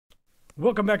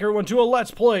Welcome back everyone to a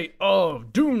Let's Play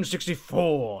of Doom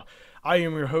 64. I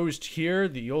am your host here,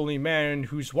 the only man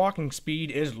whose walking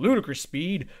speed is ludicrous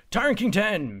speed, Tyrant King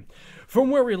 10. From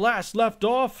where we last left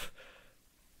off,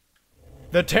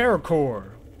 the Terror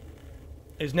Core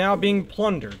is now being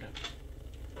plundered.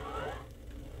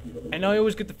 And I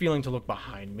always get the feeling to look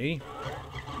behind me.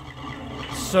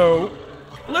 So,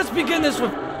 let's begin this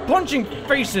with punching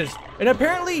faces. And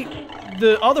apparently,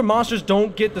 the other monsters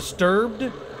don't get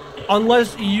disturbed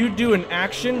unless you do an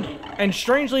action, and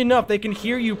strangely enough, they can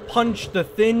hear you punch the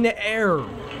thin air.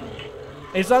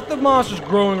 It's not the monsters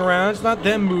growing around, it's not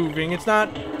them moving, it's not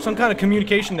some kind of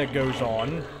communication that goes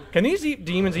on. Can these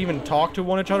demons even talk to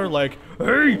one another like,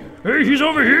 Hey, he's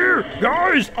over here!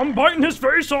 Guys, I'm biting his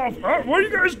face off! What are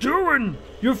you guys doing?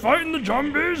 You're fighting the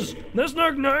zombies? That's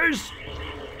not nice!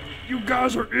 You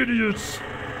guys are idiots!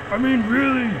 I mean,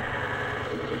 really?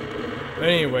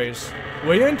 Anyways,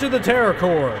 we enter the Terror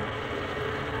Core.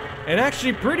 And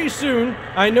actually, pretty soon,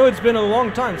 I know it's been a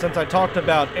long time since I talked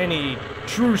about any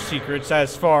true secrets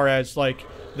as far as, like,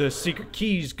 the secret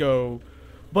keys go.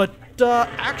 But,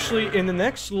 actually, in the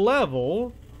next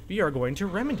level, we are going to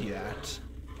remedy that.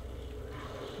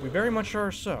 We very much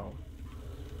are so.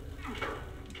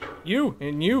 You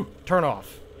and you, turn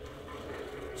off.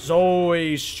 It's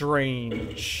always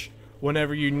strange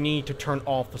whenever you need to turn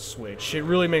off a switch. It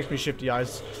really makes me shifty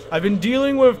eyes. I've been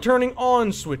dealing with turning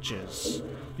on switches.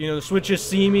 You know, the switches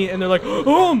see me and they're like,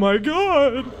 oh my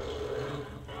god!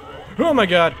 Oh my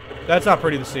god. That's not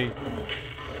pretty to see.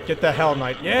 Get the Hell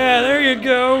Knight. Yeah, there you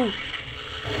go!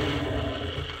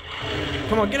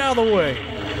 Come on, get out of the way.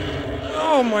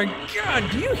 Oh my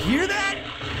god, do you hear that?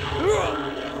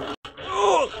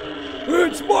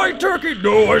 It's my turkey!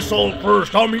 No, I saw it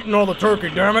first. I'm eating all the turkey,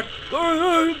 damn it.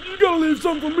 You gotta leave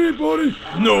some for me, buddy.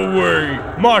 No way.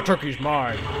 My turkey's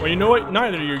mine. Well, you know what?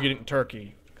 Neither of you are getting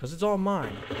turkey. Because it's all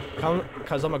mine.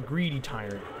 Because I'm a greedy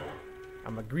tyrant.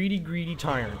 I'm a greedy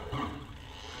tyrant.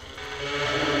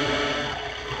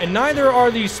 And neither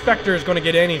are these specters going to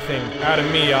get anything out of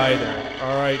me either.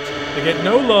 Alright? They get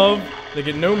no love. They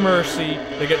get no mercy.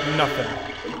 They get nothing.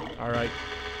 Alright?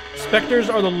 Specters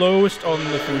are the lowest on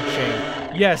the food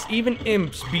chain. Yes, even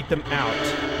imps beat them out.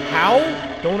 How?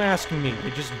 Don't ask me. They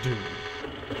just do.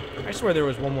 I swear there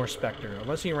was one more specter.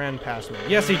 Unless he ran past me.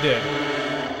 Yes, he did.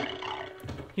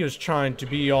 He was trying to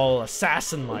be all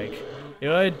assassin-like.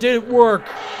 It didn't work.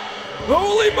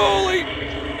 Holy moly!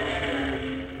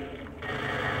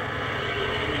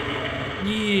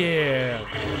 Yeah.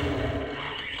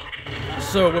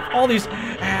 So, with all these...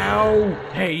 Ow!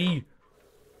 Hey!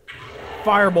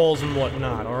 Fireballs and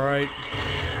whatnot, alright?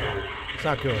 It's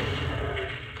not good.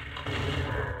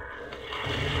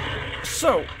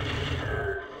 So...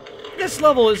 This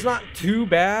level is not too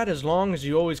bad as long as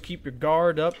you always keep your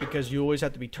guard up because you always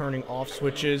have to be turning off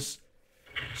switches.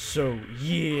 So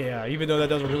yeah, even though that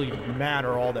doesn't really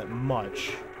matter all that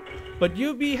much. But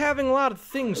you'll be having a lot of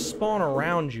things spawn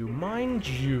around you, mind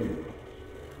you.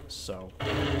 So,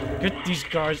 get these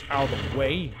guys out of the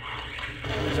way.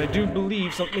 Because I do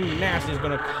believe something nasty is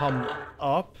gonna come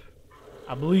up.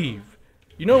 I believe.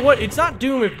 You know what? It's not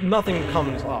Doom if nothing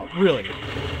comes up, really.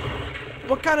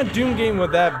 What kind of Doom game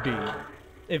would that be?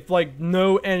 If, like,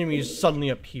 no enemies suddenly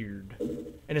appeared.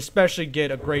 And especially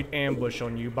get a great ambush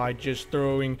on you by just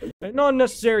throwing an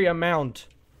unnecessary amount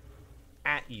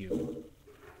at you.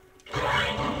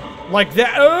 Like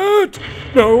that.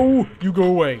 No! You go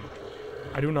away.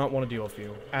 I do not want to deal with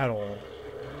you. At all.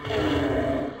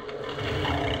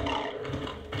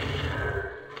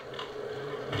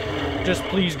 Just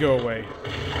please go away.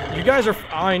 You guys are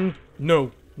fine.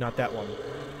 No, not that one.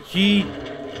 He,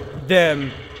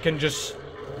 them, can just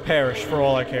perish for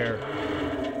all I care.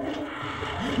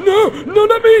 No! No,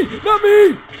 not me! Not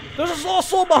me! There's a lost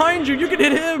soul behind you! You can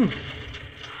hit him!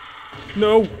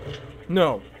 No.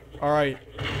 No. Alright.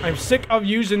 I'm sick of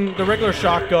using the regular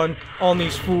shotgun on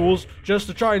these fools just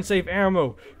to try and save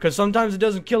ammo. Because sometimes it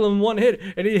doesn't kill him in one hit,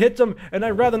 and it hits him, and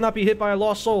I'd rather not be hit by a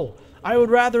lost soul. I would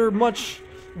rather much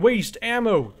waste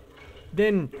ammo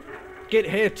than get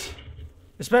hit.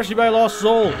 Especially by a lost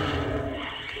soul.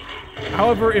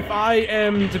 However, if I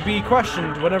am to be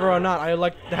questioned whether or not I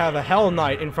like to have a Hell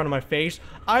Knight in front of my face,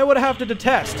 I would have to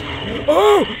detest.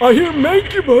 Oh, I hear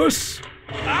Mancubus!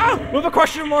 Ah, with a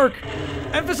question mark!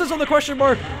 Emphasis on the question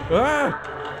mark!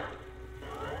 Ah!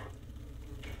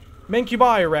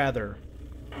 Mancubi, rather.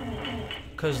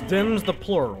 Cause them's the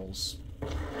plurals.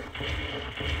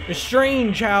 It's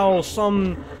strange how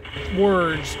some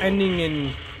words ending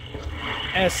in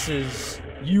S's,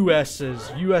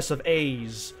 US's, US of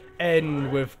A's,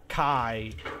 end with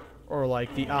Chi, or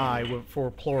like the I for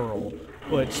plural,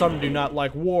 but some do not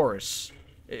like walrus.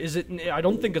 Is it? I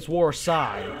don't think it's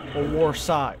warsai or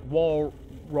warsai.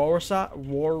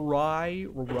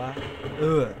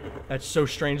 Ugh, that's so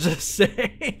strange to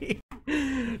say.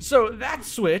 So that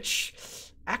switch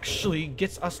actually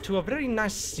gets us to a very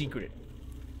nice secret.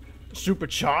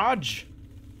 Supercharge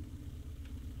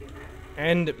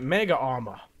and mega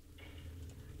armor.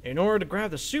 In order to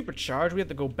grab the supercharge, we have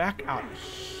to go back out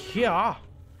here.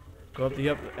 Go up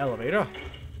the elevator.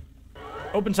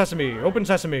 Open sesame, open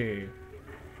sesame.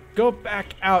 Go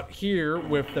back out here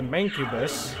with the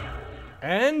mancubus.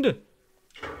 And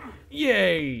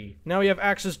yay! Now we have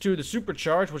access to the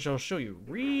supercharge, which I'll show you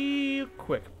real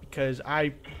quick because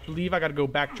I believe I gotta go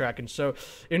backtracking. So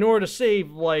in order to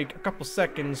save like a couple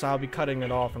seconds, I'll be cutting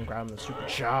it off and grabbing the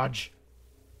supercharge.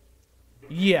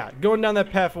 Yeah, going down that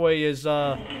pathway is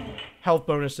health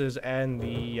bonuses and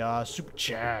the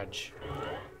supercharge.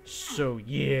 So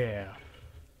yeah.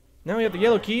 Now we have the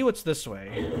yellow key. What's this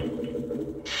way?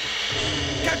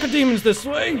 Cacodemons this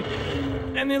way!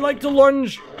 And they like to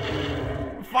lunge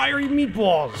fiery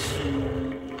meatballs.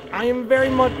 I am very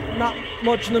much not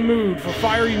much in the mood for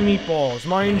fiery meatballs,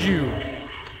 mind you.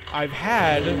 I've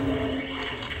had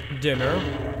dinner.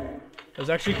 It was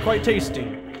actually quite tasty.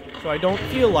 So I don't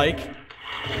feel like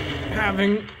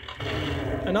having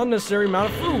an unnecessary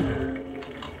amount of food.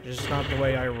 Just not the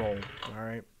way I roll,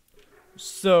 alright?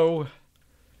 So,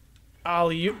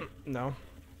 no.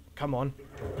 Come on.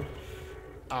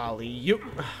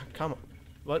 Come on.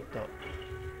 What the?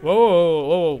 Whoa, whoa, whoa,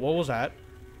 whoa, what was that?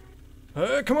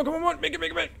 Come on, come on, make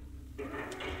it.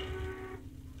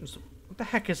 What the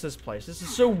heck is this place? This is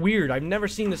so weird. I've never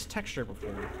seen this texture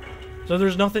before. So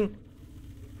there's nothing.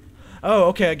 Oh,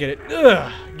 okay, I get it.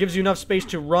 Ugh. Gives you enough space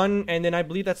to run, and then I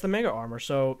believe that's the mega armor.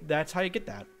 So that's how you get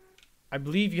that. I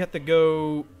believe you have to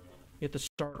go. You have to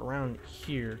start around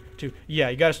here to. Yeah,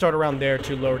 you got to start around there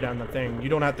to lower down the thing. You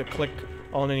don't have to click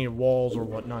on any walls or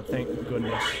whatnot. Thank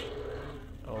goodness.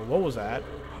 Oh, what was that?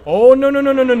 Oh, no.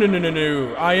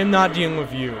 I am not dealing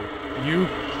with you. You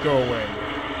go away.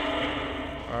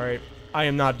 Alright. I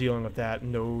am not dealing with that.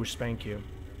 No, spank you.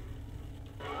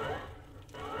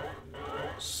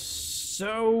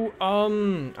 So,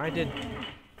 I did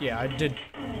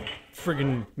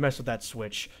friggin' mess with that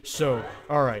switch. So,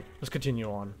 alright, let's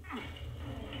continue on.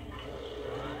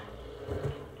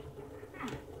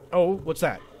 Oh, what's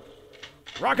that?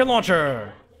 Rocket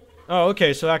launcher! Oh,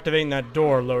 okay, so activating that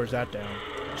door lowers that down.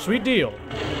 Sweet deal.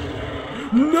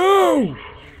 No!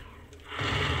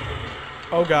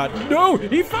 Oh god, no!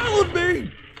 He followed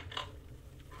me!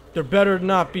 There better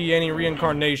not be any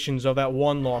reincarnations of that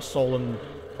one lost soul in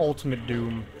Ultimate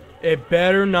Doom. It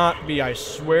better not be, I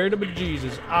swear to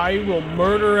bejesus. I will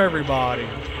murder everybody.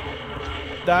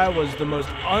 That was the most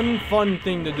unfun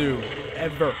thing to do,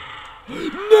 ever.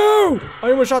 No!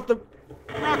 I almost shot the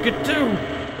rocket too!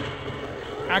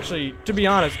 Actually, to be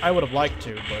honest, I would have liked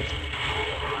to, but...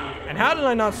 And how did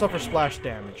I not suffer splash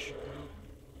damage?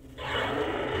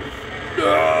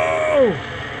 No!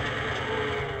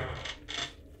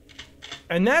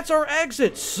 And that's our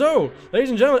exit. So, ladies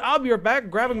and gentlemen, I'll be right back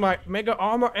grabbing my mega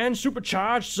armor and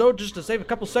supercharge. So, just to save a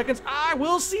couple seconds, I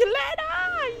will see you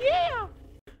later. Yeah!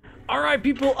 Alright,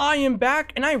 people, I am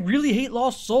back, and I really hate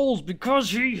Lost Souls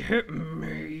because he hit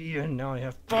me. And now I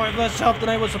have 5 less health than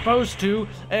I was supposed to.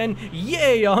 And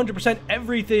yay, 100%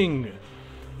 everything.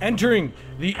 Entering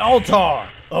the altar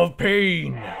of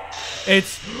pain.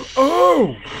 It's...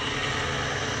 Oh!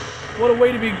 What a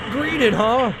way to be greeted,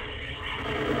 huh?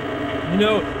 You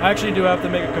know, I actually do have to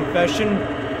make a confession.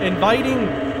 Inviting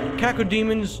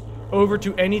cacodemons over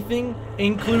to anything,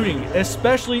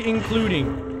 especially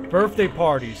including birthday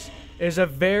parties, is a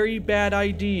very bad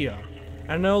idea.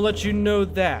 And I'll let you know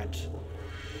that.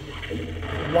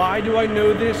 Why do I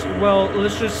know this? Well,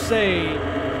 let's just say,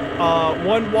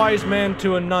 one wise man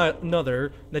to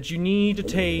another, that you need to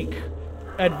take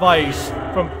advice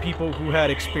from people who had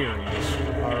experience.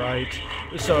 Alright?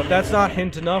 So if that's not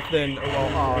hint enough, then,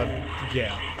 well,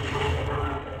 yeah.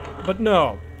 But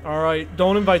no. Alright?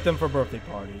 Don't invite them for birthday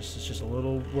parties. It's just a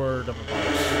little word of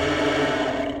advice.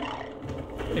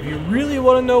 If you really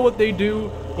want to know what they do,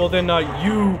 well then,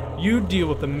 you deal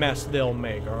with the mess they'll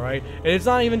make, alright? And it's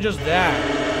not even just that,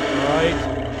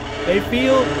 alright? They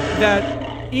feel that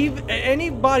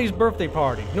anybody's birthday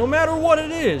party, no matter what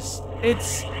it is,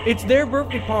 it's their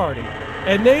birthday party.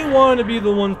 And they want to be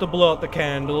the ones to blow out the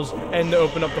candles, and to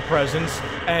open up the presents,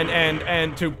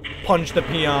 and to punch the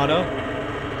piano.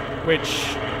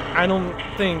 Which, I don't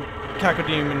think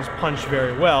cacodemons punch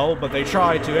very well, but they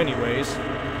try to anyways.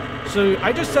 So,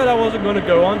 I just said I wasn't going to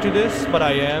go on to this, but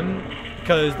I am.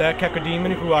 because that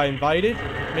Cacodemon who I invited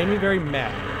made me very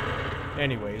mad.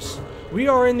 Anyways, we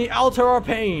are in the Altar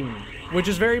Pain, which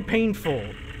is very painful.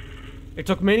 It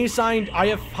took I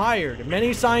have hired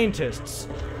many scientists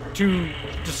to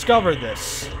discover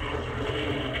this.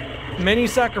 Many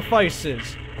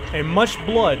sacrifices and much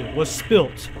blood was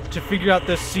spilt to figure out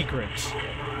this secret.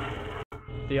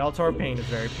 The Altar Pain is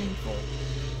very painful.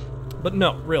 But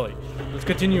no, really. Let's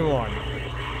continue on.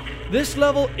 This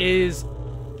level is,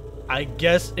 I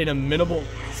guess, in a minimal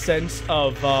sense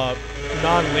of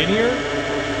non-linear.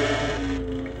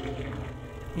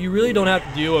 You really don't have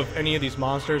to deal with any of these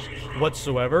monsters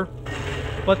whatsoever.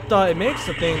 But it makes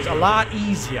the things a lot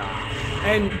easier.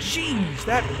 And jeez,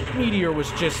 that meteor was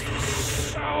just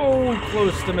so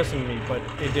close to missing me, but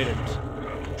it didn't.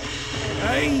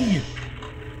 Hey!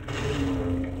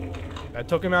 I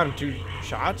took him out in 2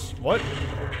 shots? What?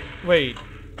 Wait.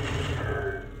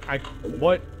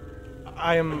 What?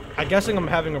 I'm guessing I'm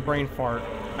having a brain fart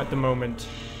at the moment.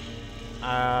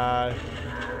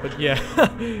 But yeah.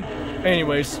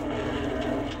 Anyways.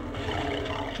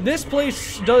 This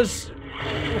place does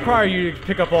require you to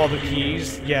pick up all the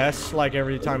keys, yes, like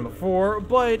every time before,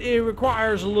 but it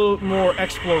requires a little more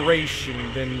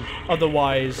exploration than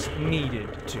otherwise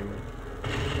needed to.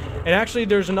 And actually,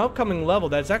 there's an upcoming level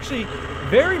that's actually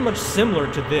very much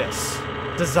similar to this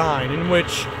design, in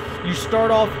which you start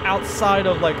off outside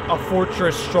of like a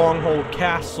fortress, stronghold,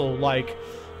 castle-like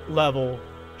level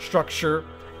structure,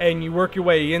 and you work your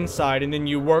way inside, and then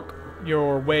you work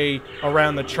your way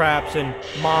around the traps and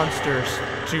monsters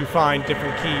to find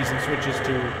different keys and switches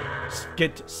to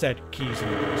get said keys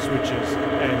and switches.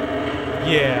 And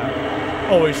yeah,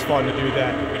 always fun to do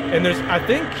that. And there's, I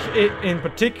think in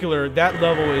particular, that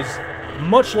level is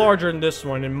much larger than this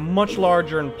one and much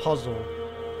larger in puzzle.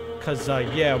 Cause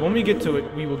yeah, when we get to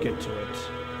it, we will get to it.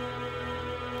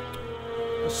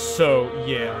 So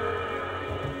yeah.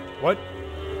 What?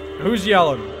 Who's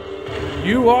yelling?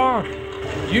 You are?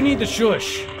 You need to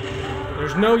shush.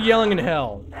 There's no yelling in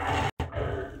hell.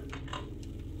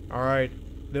 Alright,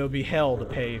 there'll be hell to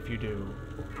pay if you do.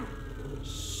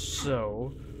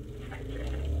 So...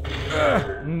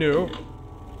 no.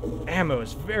 Ammo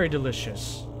is very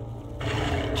delicious.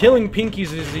 Killing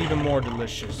pinkies is even more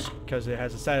delicious, because it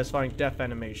has a satisfying death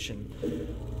animation.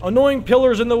 Annoying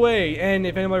pillars in the way, and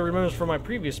if anybody remembers from my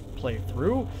previous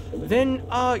playthrough, then,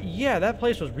 yeah, that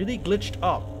place was really glitched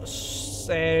up,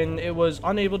 and it was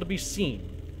unable to be seen.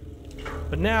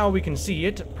 But now we can see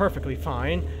it perfectly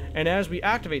fine, and as we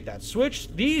activate that switch,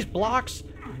 these blocks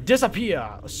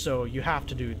disappear, so you have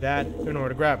to do that in order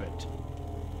to grab it.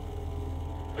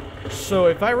 So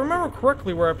if I remember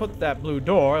correctly where I put that blue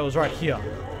door, it was right here.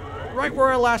 Right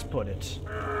where I last put it.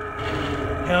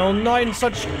 Hell, not in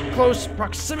such close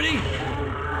proximity!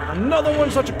 Another one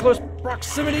such a close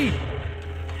proximity!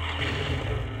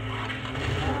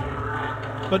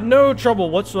 But no trouble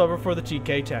whatsoever for the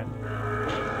TK-10.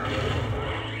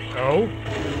 Oh?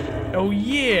 Oh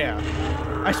yeah!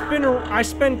 I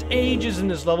spent ages in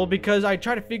this level because I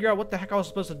tried to figure out what the heck I was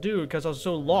supposed to do because I was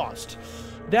so lost.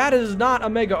 That is not a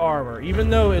mega armor, even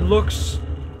though it looks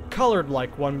colored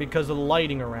like one because of the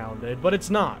lighting around it, but it's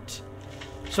not.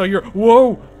 So you're,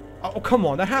 whoa! Oh, come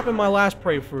on, that happened my last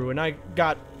playthrough, and I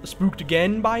got spooked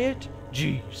again by it?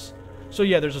 Jeez. So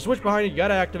yeah, there's a switch behind it, you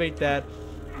gotta activate that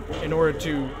in order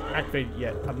to activate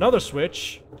yet another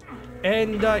switch.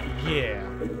 And, yeah.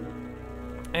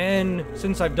 And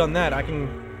since I've done that, I can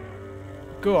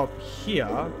go up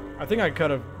here. I think I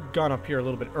could have gone up here a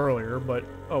little bit earlier, but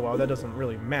oh well, that doesn't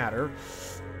really matter.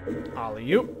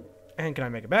 Alley-oop. And can I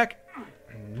make it back?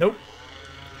 Nope.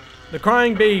 The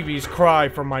crying babies cry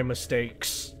for my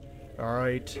mistakes.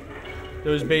 Alright.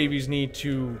 Those babies need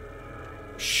to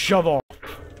shove off.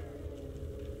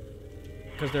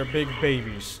 Because they're big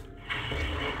babies.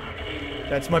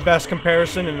 That's my best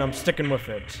comparison, and I'm sticking with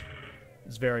it.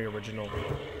 It's very original.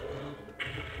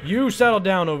 You settle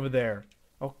down over there.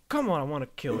 Oh, come on, I want to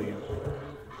kill you.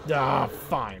 Ah,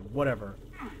 fine, whatever.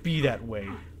 Be that way.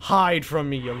 Hide from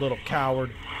me, you little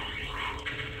coward.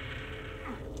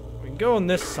 We can go on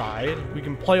this side. We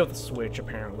can play with the switch,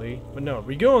 apparently. But no, if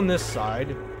we go on this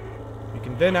side, we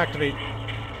can then activate...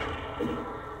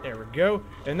 There we go.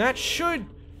 And that should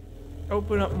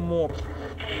open up more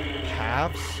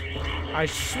paths. I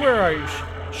swear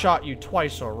I shot you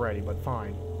twice already, but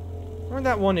fine. Where'd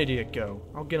that one idiot go?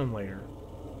 I'll get him later.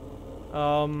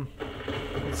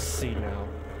 Let's see now.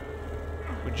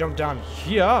 We jump down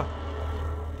here.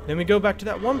 Then we go back to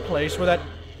that one place where that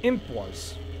imp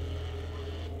was.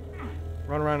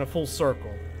 Run around a full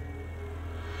circle.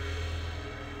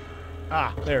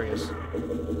 Ah, there he is.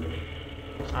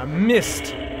 I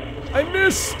missed! I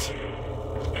missed!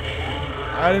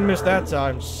 I didn't miss that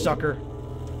time, sucker.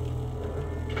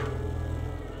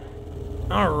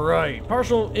 Alright,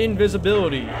 partial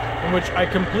invisibility, in which I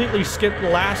completely skipped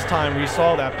last time we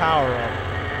saw that power-up.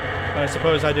 But I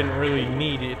suppose I didn't really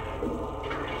need it.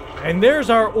 And there's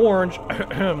our orange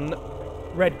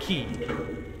red key.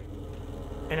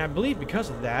 And I believe because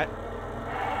of that,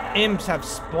 imps have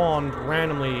spawned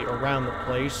randomly around the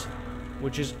place,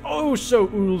 which is oh so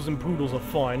oodles and poodles of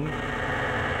fun.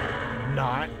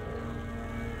 Not.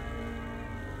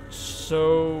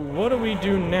 So what do we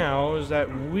do now is that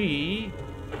we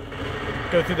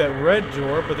go through that red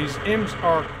door, but these imps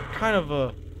are kind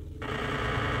of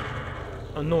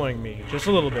annoying me just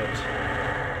a little bit.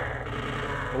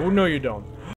 Oh no you don't.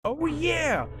 Oh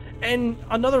yeah! And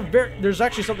there's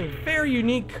actually something very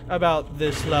unique about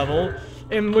this level,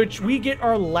 in which we get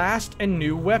our last and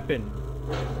new weapon.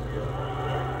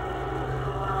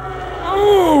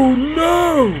 Oh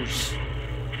noes!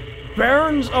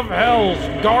 Barons of Hells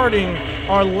guarding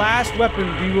our last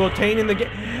weapon we will obtain in the game.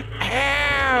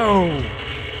 Ow!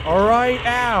 Alright,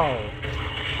 ow.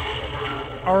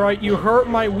 Alright, you hurt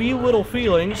my wee little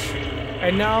feelings,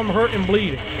 and now I'm hurt and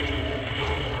bleeding.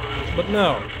 But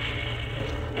no.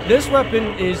 This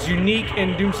weapon is unique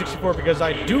in Doom 64 because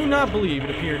I do not believe it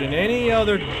appeared in any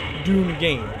other Doom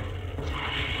game.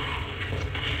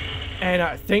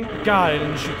 And thank God I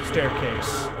didn't shoot the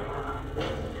staircase.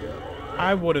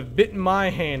 I would have bitten my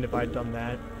hand if I'd done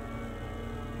that.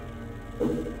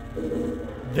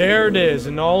 There it is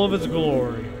in all of its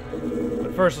glory.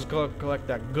 But first, let's collect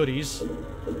that goodies.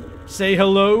 Say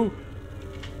hello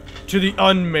to the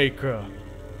Unmaker.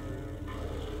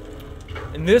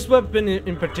 And this weapon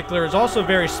in particular is also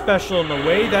very special in the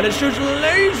way that it shoots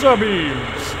laser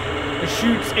beams. It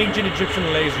shoots ancient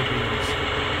Egyptian laser beams.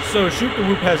 So Shoot the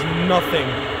Whoop has nothing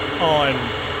on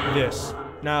this.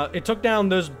 Now, it took down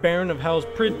those Baron of Hells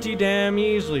pretty damn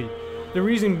easily. The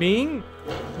reason being,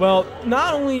 well,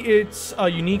 not only it's a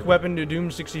unique weapon to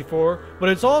Doom 64, but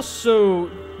it's also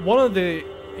one of the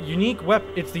unique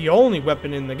weapons, it's the only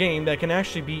weapon in the game that can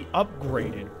actually be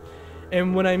upgraded.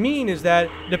 And what I mean is that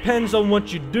depends on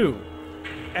what you do.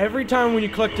 Every time when you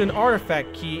collect an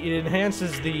artifact key, it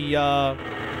enhances the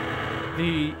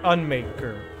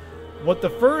Unmaker. What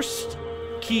the first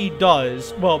key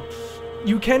does, well,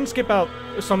 you can skip out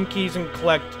some keys and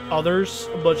collect others,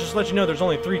 but just to let you know, there's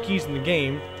only 3 keys in the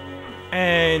game.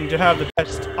 And to have the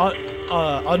best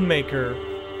Unmaker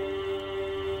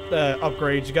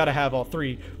upgrades, you gotta have all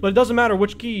 3. But it doesn't matter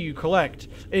which key you collect,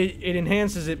 it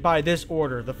enhances it by this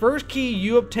order. The first key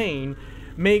you obtain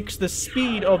makes the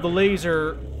speed of the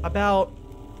laser about,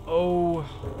 oh,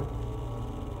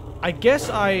 I guess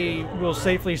I will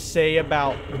safely say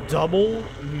about double,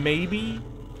 maybe,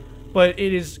 but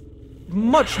it is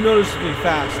much noticeably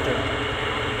faster.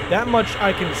 That much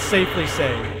I can safely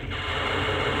say.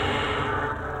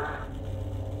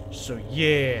 So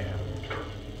yeah.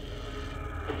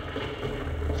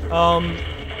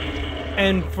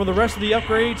 And for the rest of the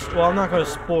upgrades, well, I'm not going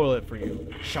to spoil it for you.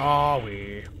 Shall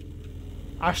we?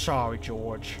 I'm sorry,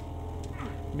 George.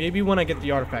 Maybe when I get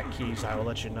the artifact keys, I will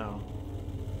let you know.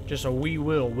 Just a wee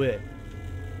little bit.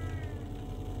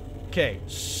 Okay,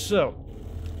 so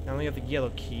now we have the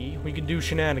yellow key. We can do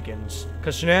shenanigans,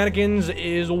 because shenanigans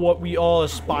is what we all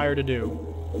aspire to do.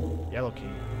 Yellow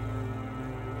key.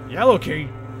 Yellow key?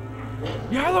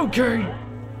 Yellow key!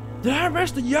 Did I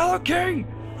miss the yellow key?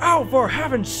 Oh, for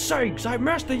heaven's sakes, I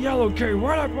missed the yellow key.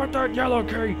 Where'd I put that yellow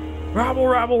key? Rabble,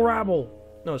 rabble, rabble.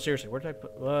 No, seriously, where did I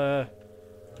put...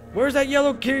 where's that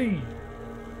yellow key?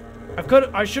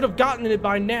 I should have gotten it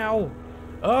by now.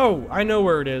 Oh, I know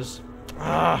where it is.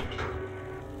 Ah.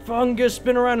 Fungus,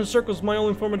 spin around in circles is my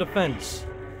only form of defense.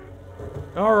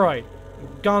 Alright.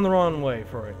 Gone the wrong way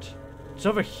for it. It's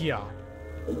over here.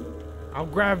 I'll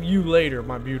grab you later,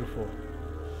 my beautiful.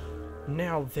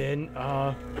 Now then,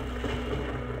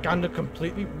 gone the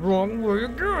completely wrong way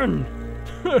again.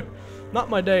 Not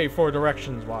my day for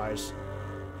directions-wise.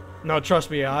 No,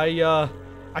 trust me, I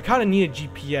kind of need a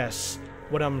GPS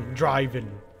when I'm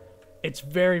driving. It's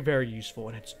very, very useful,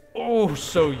 and it's oh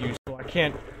so useful.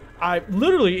 I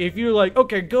literally, if you're like,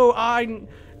 okay, go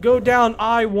down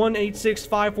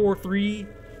I-186543,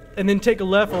 and then take a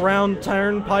left around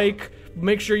Turnpike.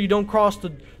 Make sure you don't cross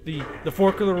the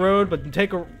fork of the road, but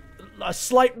take a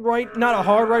slight right, not a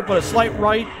hard right, but a slight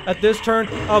right at this turn.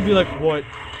 I'll be like, what?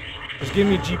 Just give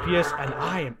me a GPS, and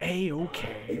I am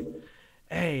A-okay.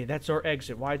 Hey, that's our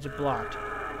exit. Why is it blocked?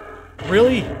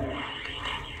 Really?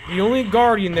 The only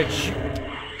guardian that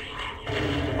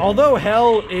although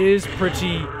hell is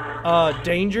pretty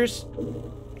dangerous,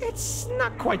 it's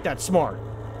not quite that smart.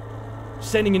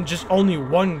 Sending in just only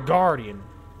one guardian.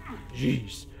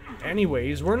 Jeez.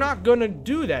 Anyways, we're not gonna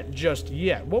do that just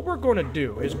yet. What we're gonna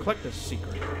do is collect a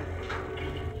secret.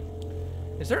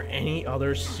 Is there any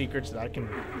other secrets that I can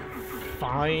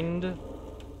find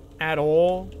at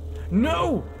all?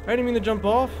 No! I didn't mean to jump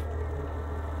off.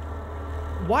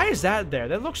 Why is that there?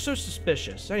 That looks so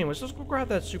suspicious. Anyways, let's go grab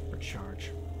that supercharge.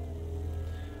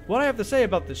 What I have to say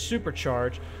about this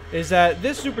supercharge is that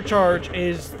this supercharge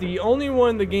is the only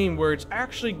one in the game where it's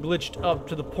actually glitched up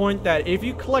to the point that if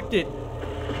you collect it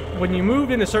when you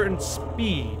move in a certain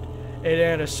speed and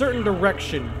in a certain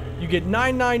direction, you get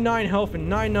 999 health and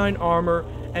 99 armor,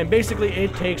 and basically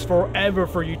it takes forever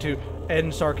for you to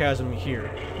end sarcasm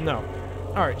here. No.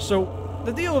 Alright, so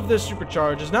the deal of this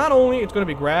supercharge is not only it's going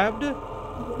to be grabbed,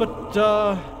 but,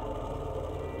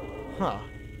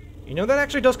 you know, that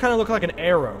actually does kind of look like an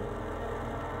arrow.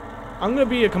 I'm going to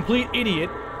be a complete idiot,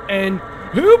 and...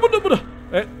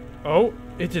 Oh,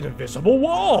 it's an invisible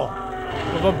wall!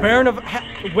 With a Baron of...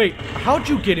 Wait, how'd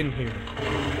you get in here?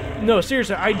 No,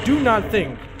 seriously, I do not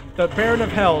think that Baron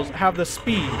of Hells have the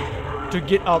speed to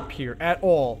get up here at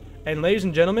all. And ladies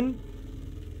and gentlemen,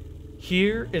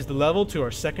 here is the level to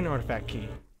our second artifact key.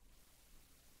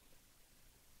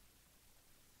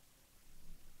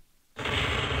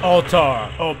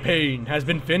 Altar of Pain has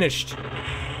been finished.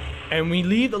 And we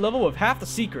leave the level with half the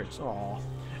secrets. Aww.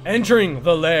 Entering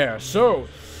the lair. So,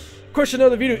 question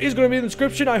of the video is going to be in the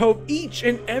description. I hope each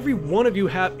and every one of you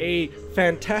have a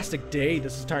fantastic day.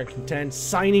 This is Tyrant Contend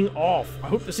signing off. I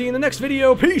hope to see you in the next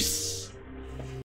video. Peace!